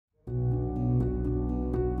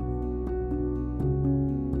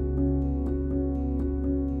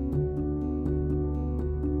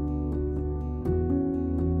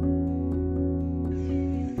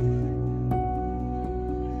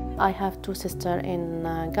I have two sisters in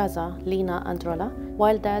Gaza, Lena and Rola.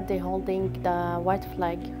 While that, they holding the white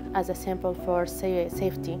flag as a symbol for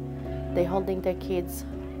safety. They holding their kids.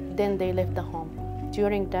 Then they left the home.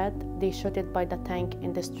 During that, they shot it by the tank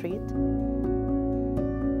in the street.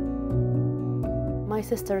 My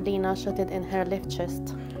sister Deena shot it in her left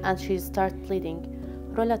chest and she started bleeding.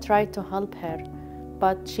 Rola tried to help her,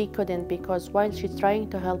 but she couldn't because while she's trying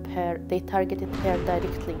to help her, they targeted her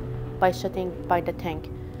directly by shooting by the tank.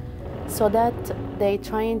 So that they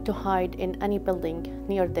trying to hide in any building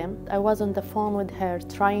near them. I was on the phone with her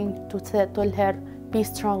trying to tell her, be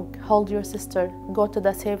strong, hold your sister, go to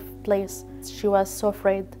the safe place. She was so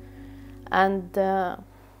afraid and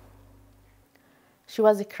she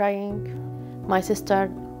was crying. My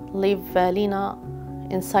sister leave Lena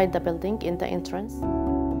inside the building in the entrance.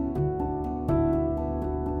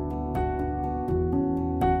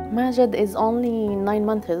 Majid is only 9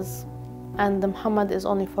 months and Muhammad is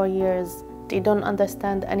only 4 years. They don't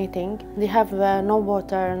understand anything. They have no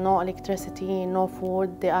water, no electricity, no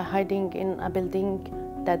food. They are hiding in a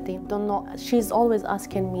building that they don't know. She's always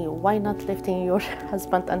asking me, why not lifting your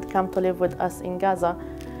husband and come to live with us in Gaza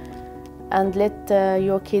and let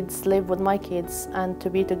your kids live with my kids and to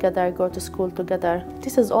be together, go to school together.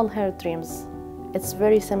 This is all her dreams. It's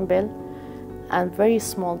very simple and very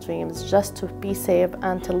small dreams, just to be safe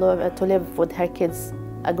and to live with her kids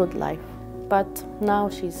a good life. But now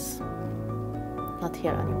she's not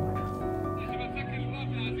here anymore.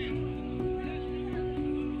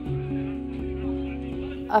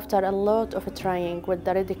 After a lot of trying with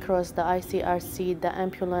the Red Cross, the ICRC, the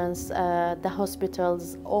ambulance, the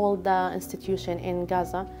hospitals, all the institutions in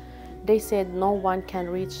Gaza, they said no one can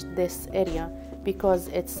reach this area because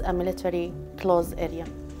it's a military closed area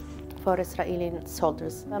for Israeli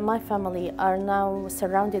soldiers. My family are now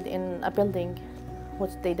surrounded in a building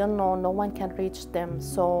which they don't know, no one can reach them.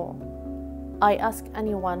 So I ask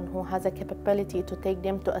anyone who has a capability to take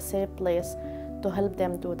them to a safe place to help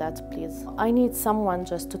them do that, please. I need someone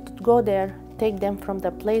just to go there, take them from the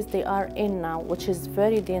place they are in now, which is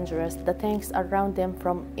very dangerous. The tanks around them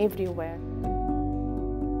from everywhere.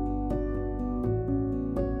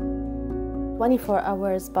 24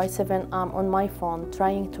 hours by 7 I'm on my phone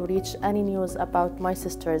trying to reach any news about my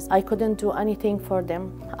sisters. I couldn't do anything for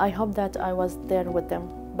them. I hope that I was there with them.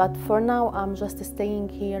 But for now, I'm just staying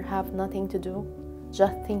here, have nothing to do.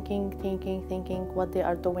 Just thinking what they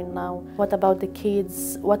are doing now. What about the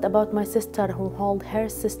kids? What about my sister who held her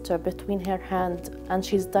sister between her hand and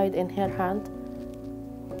she's died in her hand?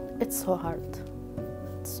 It's so hard.